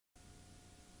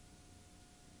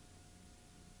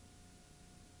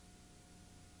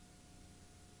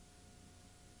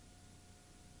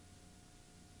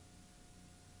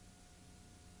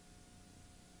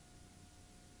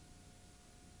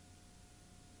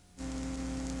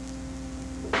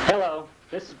Hello,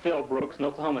 this is Phil Brooks in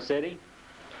Oklahoma City.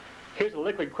 Here's a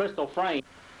liquid crystal frame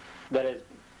that is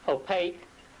opaque,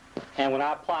 and when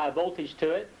I apply a voltage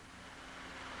to it,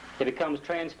 it becomes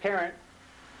transparent,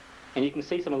 and you can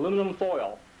see some aluminum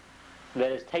foil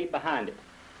that is taped behind it.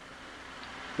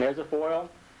 There's a foil,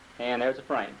 and there's a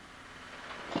frame.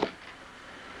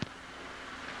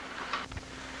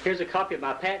 Here's a copy of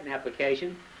my patent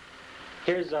application.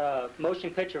 Here's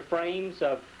motion picture frames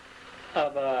of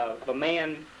a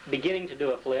man beginning to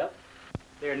do a flip.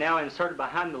 They're now inserted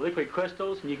behind the liquid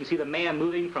crystals, and you can see the man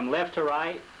moving from left to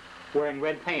right wearing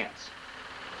red pants.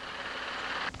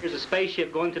 Here's a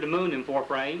spaceship going to the moon in 4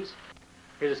 frames.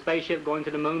 Here's a spaceship going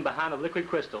to the moon behind the liquid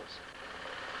crystals.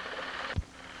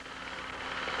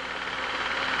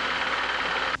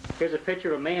 Here's a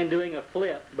picture of a man doing a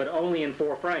flip, but only in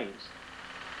 4 frames.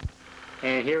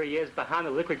 And here he is behind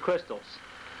the liquid crystals,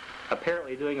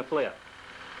 apparently doing a flip.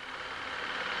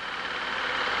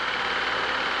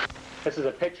 This is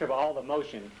a picture of all the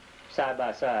motion, side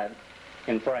by side,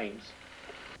 in frames.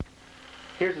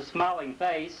 Here's a smiling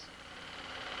face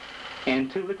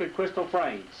and 2 liquid crystal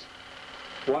frames,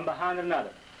 one behind another,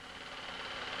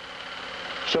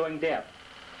 showing depth.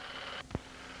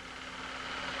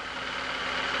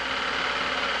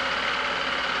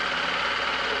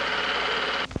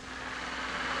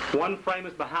 One frame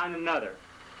is behind another.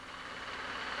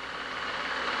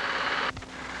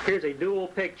 Here's a dual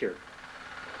picture.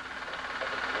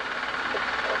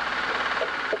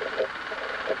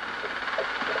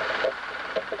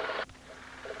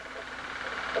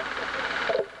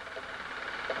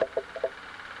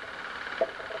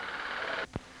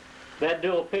 That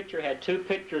dual picture had 2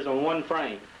 pictures on 1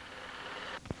 frame.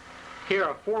 Here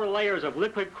are 4 layers of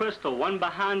liquid crystal, one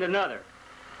behind another,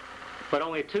 but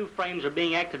only 2 frames are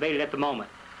being activated at the moment,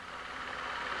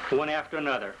 one after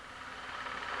another,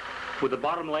 with the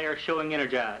bottom layer showing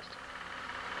energized.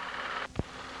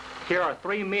 Here are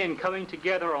 3 men coming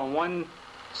together on 1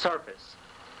 surface.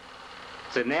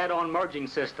 It's an add-on merging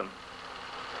system.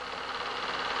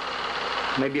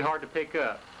 May be hard to pick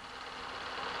up,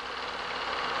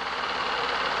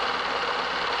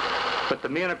 but the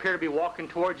men appear to be walking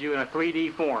towards you in a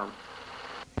 3D form.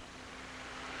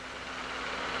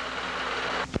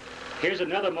 Here's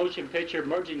another motion picture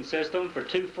merging system for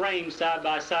 2 frames side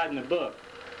by side in the book.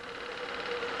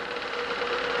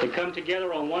 They come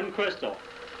together on 1 crystal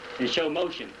and show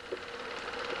motion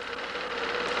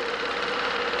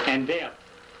and depth.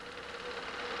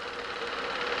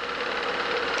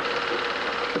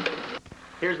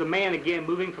 Here's the man again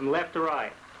moving from left to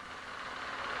right.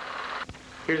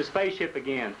 Here's a spaceship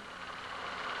again.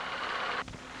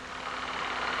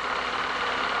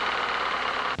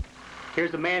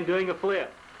 Here's the man doing a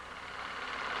flip.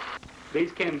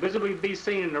 These can visibly be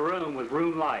seen in the room with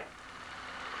room light.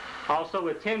 Also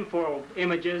with tinfoil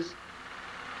images,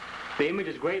 the image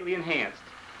is greatly enhanced.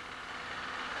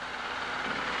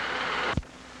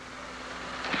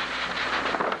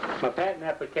 My patent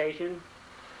application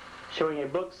showing a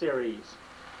book series